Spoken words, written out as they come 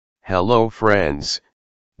Hello friends,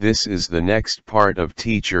 this is the next part of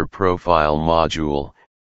Teacher Profile module,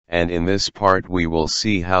 and in this part we will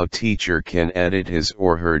see how teacher can edit his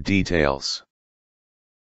or her details.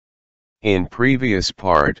 In previous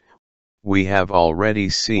part, we have already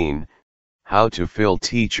seen how to fill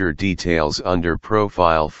teacher details under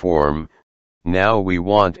profile form. Now we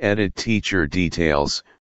want edit teacher details.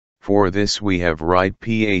 For this we have write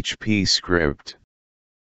PHP script.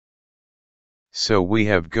 So we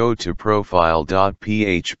have go to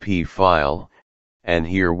profile.php file, and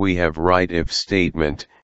here we have write if statement,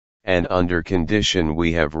 and under condition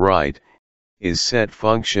we have write is set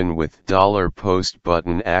function with $post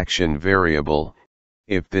button action variable.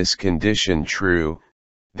 If this condition true,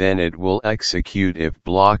 then it will execute if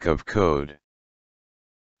block of code.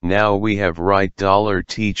 Now we have write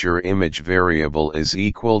 $teacher image variable is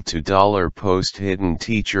equal to $post hidden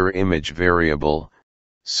teacher image variable,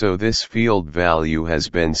 so this field value has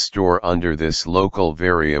been stored under this local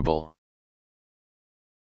variable.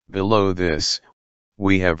 Below this,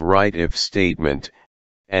 we have write if statement,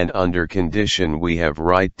 and under condition we have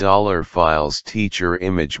write $files teacher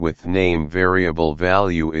image with name variable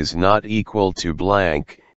value is not equal to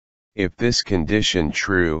blank. If this condition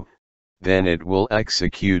true, then it will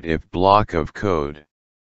execute if block of code.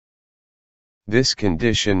 This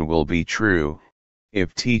condition will be true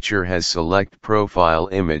if teacher has select profile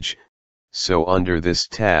image, so under this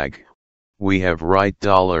tag, we have write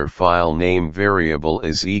 $file name variable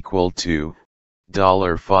is equal to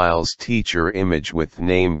 $files teacher image with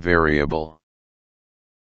name variable.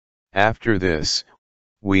 After this,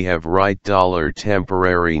 we have write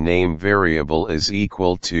 $temporary name variable is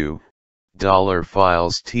equal to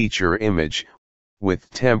 $files teacher image with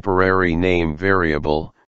temporary name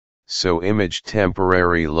variable, so image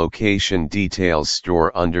temporary location details store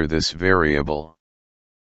under this variable.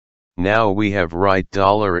 Now we have write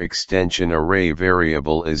 $extension array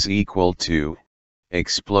variable is equal to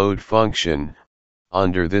explode function.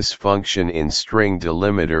 Under this function in string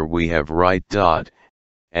delimiter we have write dot,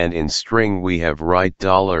 and in string we have write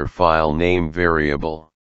 $file name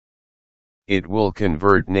variable. It will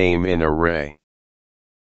convert name in array.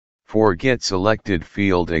 For get selected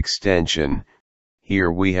field extension,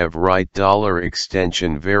 here we have write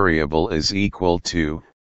 $extension variable is equal to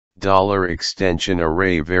 $extension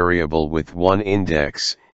array variable with one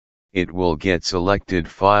index. It will get selected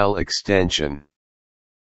file extension.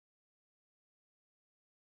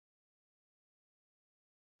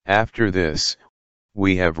 After this,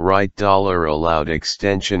 we have write $allowed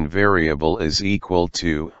extension variable is equal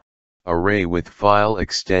to array with file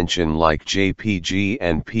extension like JPG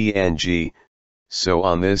and PNG, so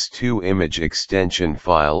on this two image extension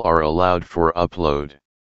file are allowed for upload.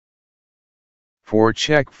 For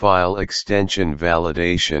check file extension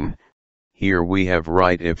validation, here we have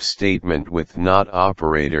write if statement with not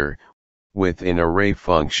operator, with in array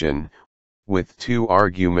function, with two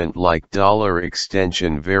argument like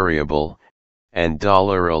 $extension variable, and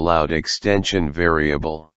 $allowed extension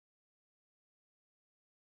variable.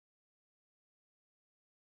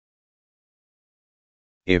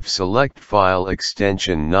 If select file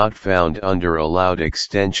extension not found under allowed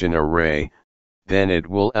extension array, then it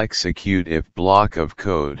will execute if block of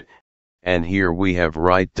code, and here we have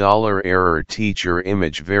write $error teacher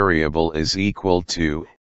image variable is equal to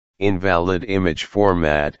invalid image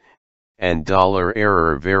format, and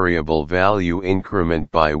 $error variable value increment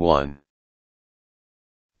by 1.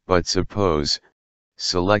 But suppose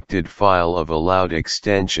selected file of allowed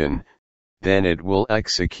extension, then it will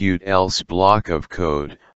execute else block of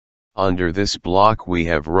code. Under this block we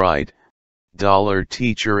have write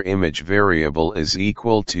 $teacher image variable is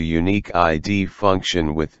equal to unique ID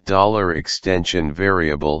function with $extension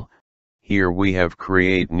variable. Here we have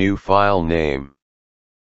create new file name.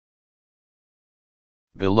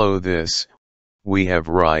 Below this, we have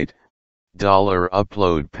write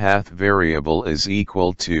 $upload path variable is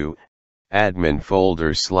equal to admin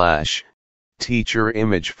folder / teacher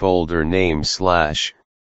image folder name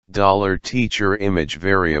 / teacher image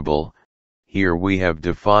variable. Here we have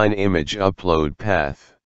define image upload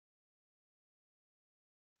path.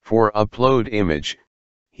 For upload image,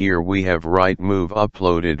 here we have write move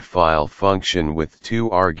uploaded file function with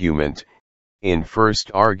two argument. In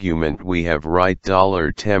first argument we have write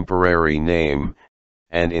 $temporary name,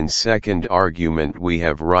 and in second argument we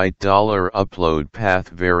have write $upload path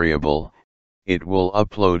variable. It will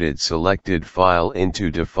upload its selected file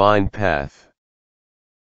into define path.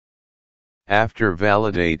 After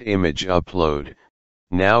validate image upload,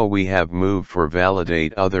 now we have move for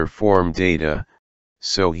validate other form data,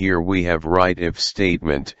 so here we have write if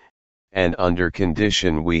statement, and under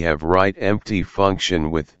condition we have write empty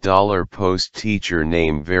function with $post teacher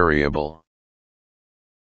name variable.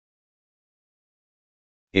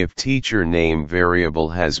 If teacher name variable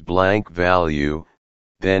has blank value,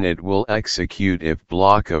 then it will execute if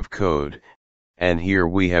block of code, and here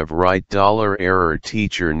we have write $error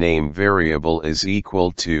teacher name variable is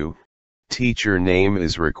equal to, teacher name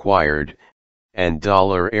is required, and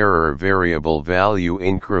 $error variable value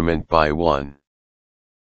increment by 1.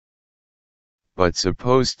 But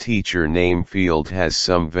suppose teacher name field has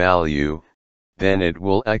some value, then it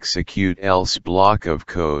will execute else block of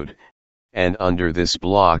code, and under this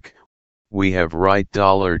block, we have write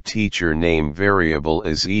 $teacher name variable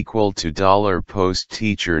is equal to $post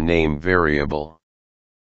teacher name variable.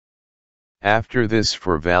 After this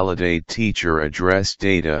for validate teacher address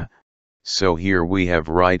data, so here we have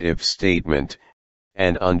write if statement,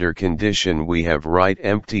 and under condition we have write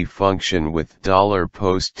empty function with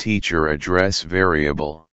 $post teacher address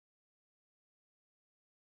variable.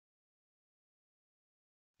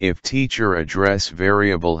 If teacher address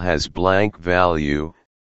variable has blank value,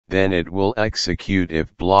 then it will execute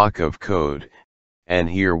if block of code, and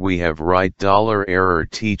here we have write $error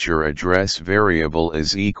teacher address variable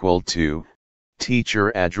is equal to,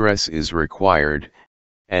 teacher address is required,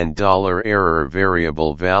 and $error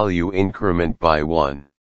variable value increment by 1.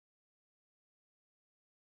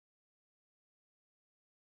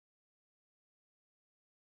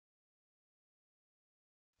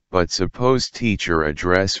 But suppose teacher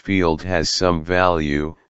address field has some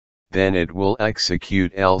value, then it will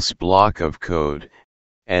execute else block of code,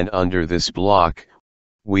 and under this block,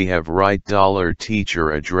 we have write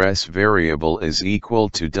 $teacher address variable is equal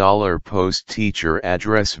to $post teacher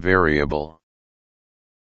address variable.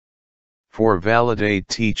 For validate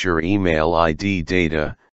teacher email ID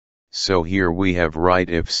data, so here we have write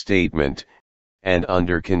if statement, and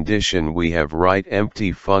under condition we have write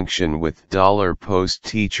empty function with $post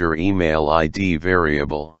teacher email ID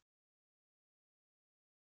variable.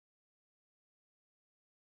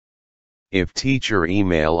 If teacher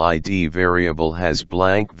email ID variable has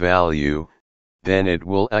blank value, then it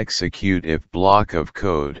will execute if block of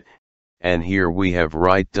code, and here we have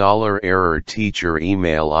write $error teacher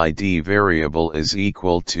email ID variable is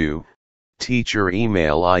equal to, teacher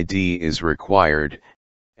email ID is required,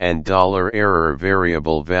 and $error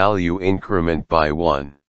variable value increment by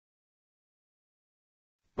 1.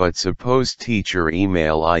 But suppose teacher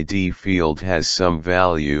email ID field has some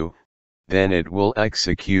value, then it will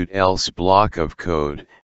execute else block of code,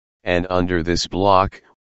 and under this block,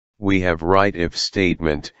 we have write if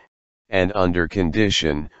statement, and under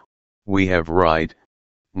condition, we have write,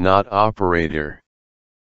 not operator.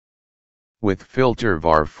 With filter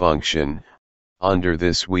var function, under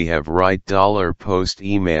this we have write $post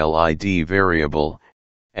email ID variable,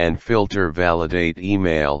 and filter validate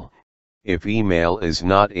email. If email is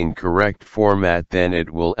not in correct format then it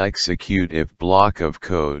will execute if block of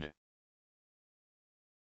code.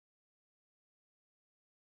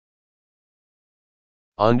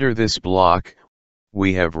 Under this block,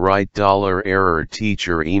 we have write $error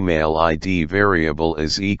teacher email ID variable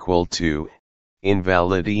is equal to,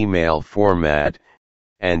 invalid email format,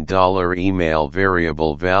 and $email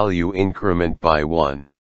variable value increment by 1.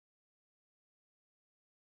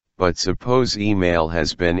 But suppose email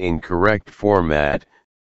has been in correct format,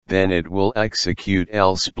 then it will execute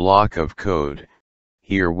else block of code.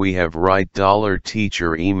 Here we have write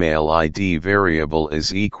 $teacher email ID variable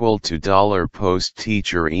is equal to $post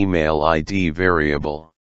teacher email ID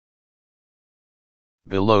variable.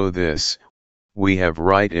 Below this, we have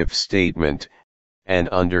write if statement, and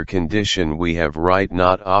under condition we have write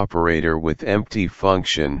not operator with empty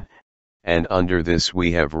function, and under this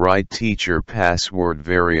we have write teacher password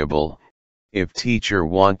variable. If teacher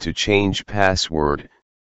want to change password,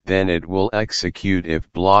 then it will execute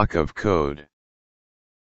if block of code.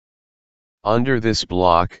 Under this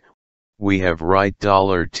block, we have write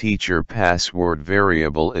 $teacher password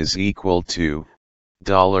variable is equal to,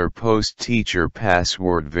 $post teacher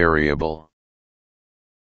password variable.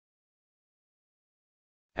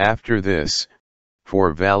 After this,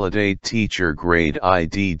 for validate teacher grade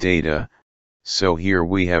ID data, so here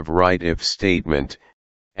we have write if statement,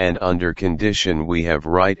 and under condition we have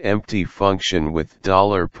write empty function with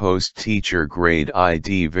 $post teacher grade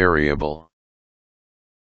ID variable.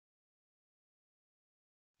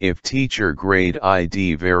 If teacher grade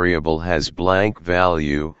ID variable has blank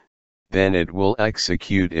value, then it will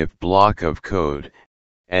execute if block of code,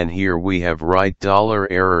 and here we have write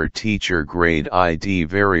 $error teacher grade ID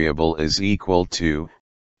variable is equal to,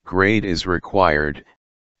 grade is required,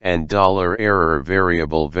 and $error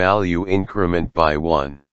variable value increment by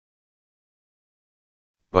 1.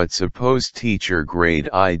 But suppose teacher grade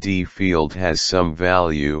ID field has some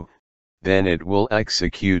value, then it will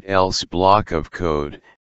execute else block of code,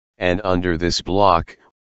 and under this block,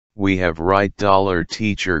 we have write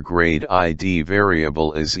 $teacher grade ID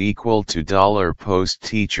variable is equal to $post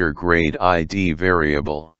teacher grade ID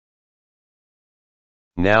variable.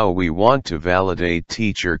 Now we want to validate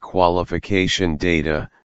teacher qualification data,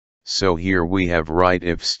 so here we have write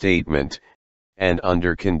if statement, and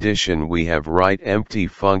under condition we have write empty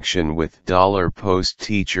function with $post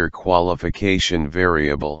teacher qualification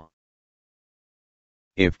variable.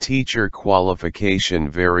 If teacher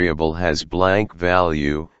qualification variable has blank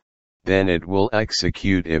value, then it will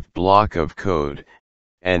execute if block of code,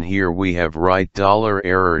 and here we have write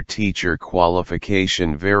 $error teacher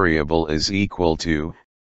qualification variable is equal to,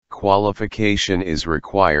 qualification is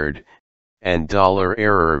required, and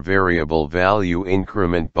 $error variable value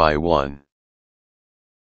increment by 1.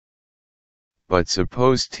 But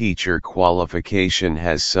suppose teacher qualification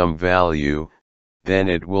has some value, then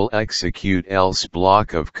it will execute else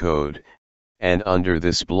block of code, and under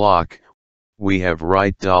this block, we have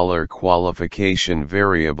write $qualification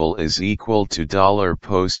variable is equal to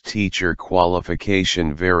 $post teacher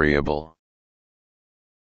qualification variable.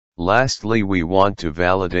 Lastly, we want to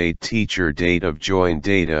validate teacher date of join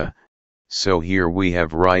data, so here we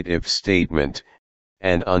have write if statement,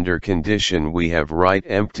 and under condition we have write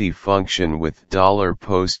empty function with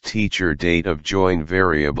 $post teacher date of join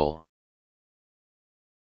variable.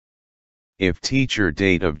 If teacher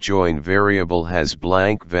date of join variable has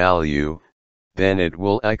blank value, then it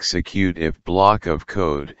will execute if block of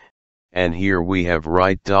code, and here we have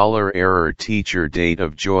write $error teacher date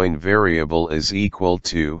of join variable is equal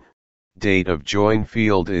to, date of join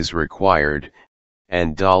field is required,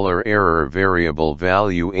 and $error variable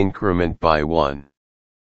value increment by 1.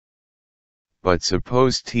 But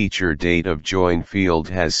suppose teacher date of join field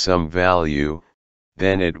has some value,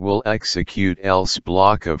 then it will execute else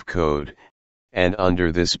block of code, and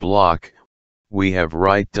under this block, we have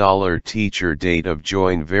write $teacher date of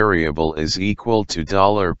join variable is equal to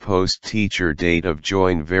 $post teacher date of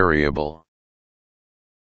join variable.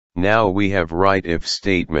 Now we have write if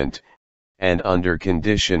statement, and under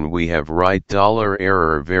condition we have write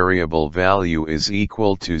 $error variable value is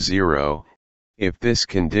equal to 0. If this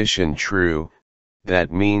condition true,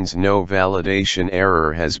 that means no validation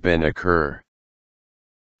error has been occur.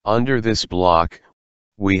 Under this block,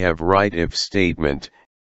 we have write if statement,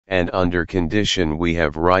 and under condition we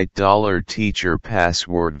have write $teacher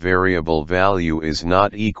password variable value is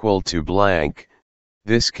not equal to blank.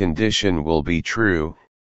 This condition will be true,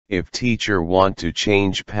 if teacher want to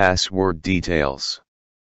change password details.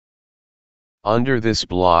 Under this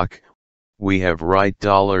block, we have write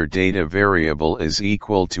 $data variable is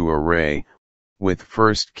equal to array, with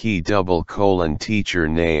first key teacher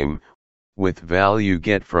name, with value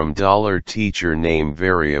get from $teacher name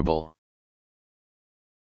variable.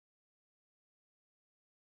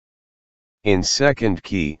 In second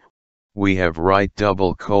key, we have write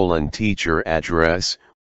teacher address,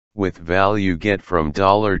 with value get from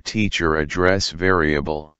 $teacher address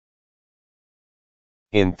variable.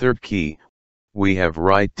 In third key, we have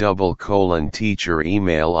write teacher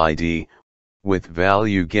email ID, with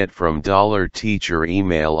value get from $teacher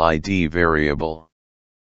email ID variable.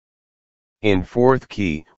 In fourth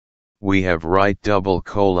key, we have write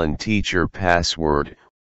teacher password,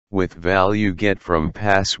 with value get from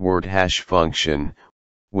password hash function,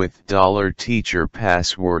 with $teacher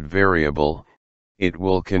password variable, it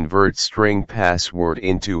will convert string password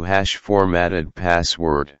into hash formatted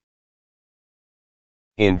password.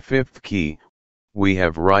 In fifth key, we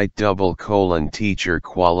have write teacher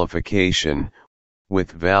qualification,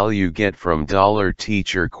 with value get from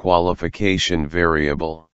 $teacher qualification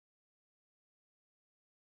variable.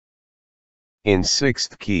 In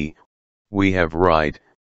sixth key, we have write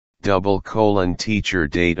teacher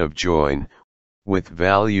date of join, with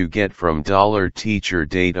value get from $teacher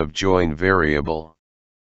date of join variable.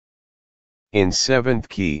 In seventh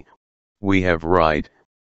key, we have write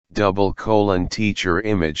teacher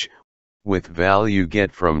image, with value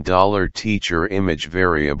get from $teacher image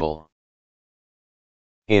variable.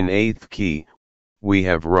 In eighth key, we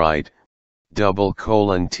have write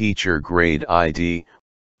teacher grade ID,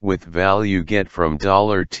 with value get from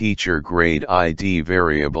 $teacher grade ID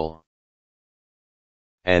variable.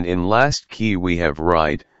 And in last key we have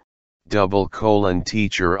write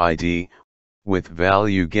teacher ID, with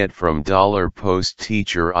value get from $post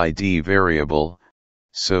teacher ID variable,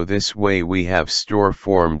 so this way we have store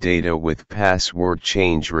form data with password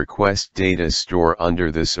change request data store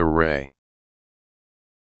under this array.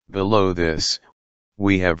 Below this,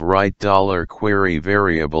 we have write $query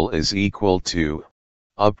variable is equal to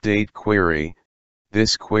update query.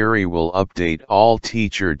 This query will update all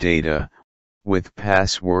teacher data, with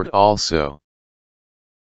password also.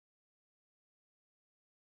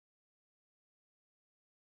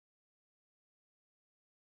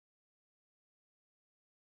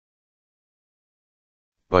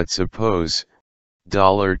 But suppose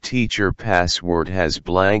 $teacher password has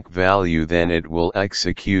blank value, then it will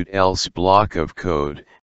execute else block of code,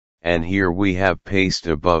 and here we have paste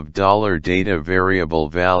above $data variable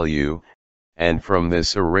value, and from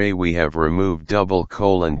this array we have removed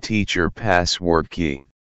teacher password key.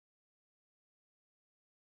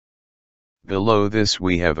 Below this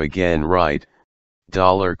we have again write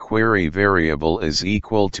 $query variable is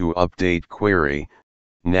equal to update query.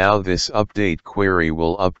 Now this update query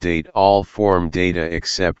will update all form data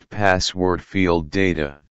except password field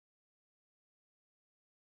data.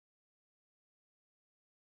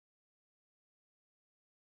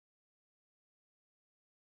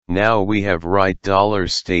 Now we have write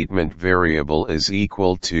 $statement variable is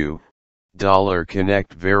equal to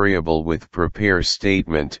 $connect variable with prepare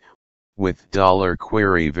statement. With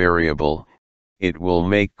 $query variable, it will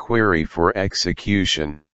make query for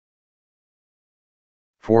execution.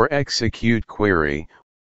 For execute query,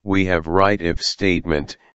 we have write if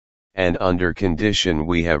statement, and under condition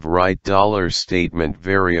we have write $statement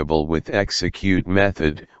variable with execute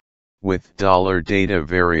method, with $data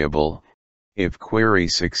variable. If query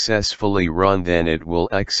successfully run, then it will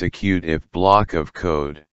execute if block of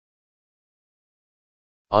code.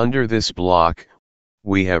 Under this block,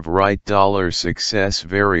 we have write $success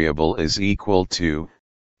variable is equal to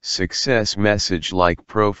success message like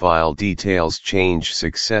profile details change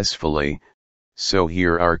successfully. So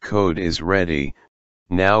here our code is ready.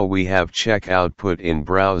 Now we have check output in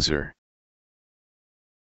browser.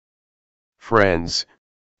 Friends,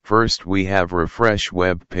 first we have refresh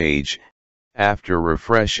web page. After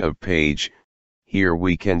refresh of page, here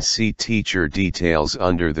we can see teacher details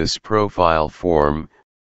under this profile form.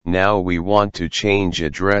 Now we want to change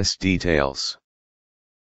address details.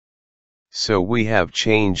 So we have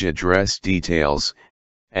change address details,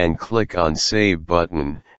 and click on save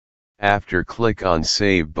button. After click on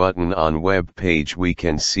save button on web page we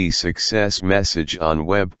can see success message on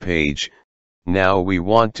web page. Now we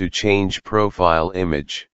want to change profile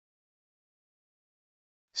image.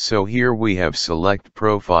 So here we have select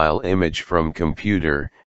profile image from computer,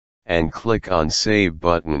 and click on save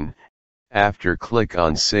button. After click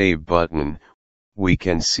on save button, we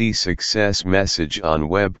can see success message on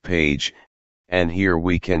web page, and here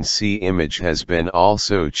we can see image has been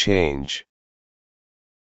also changed.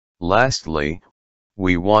 Lastly,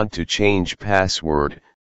 we want to change password,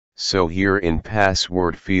 so here in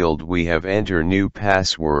password field we have enter new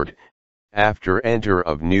password. After enter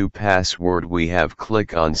of new password we have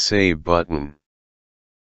click on save button.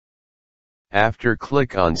 After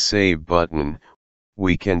click on save button,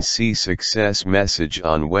 we can see success message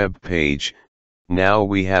on web page. Now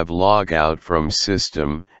we have log out from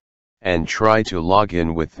system, and try to log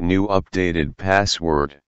in with new updated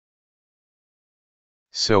password.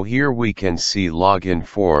 So here we can see login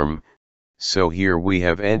form, so here we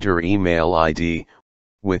have enter email ID,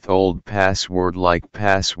 with old password like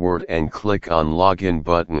password and click on login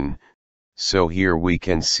button, so here we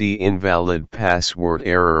can see invalid password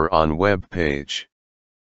error on web page.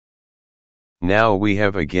 Now we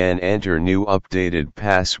have again enter new updated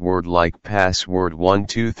password like password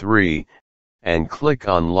 123, and click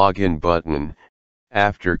on login button.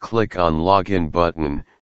 After click on login button,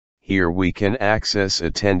 here we can access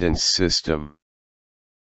attendance system.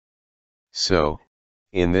 So,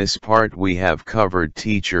 in this part we have covered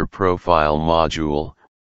teacher profile module.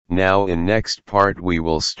 Now in next part we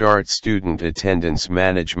will start student attendance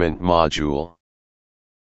management module.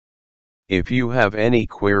 If you have any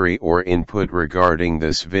query or input regarding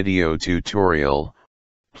this video tutorial,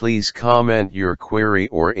 please comment your query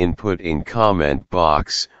or input in comment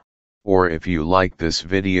box, or if you like this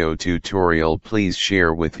video tutorial please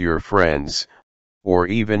share with your friends, or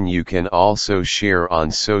even you can also share on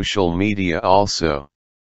social media also.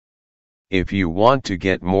 If you want to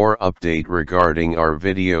get more update regarding our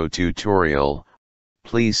video tutorial,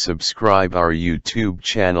 please subscribe our YouTube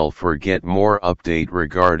channel for get more update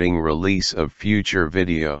regarding release of future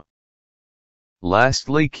video.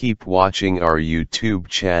 Lastly, keep watching our YouTube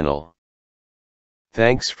channel.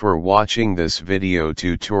 Thanks for watching this video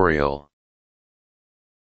tutorial.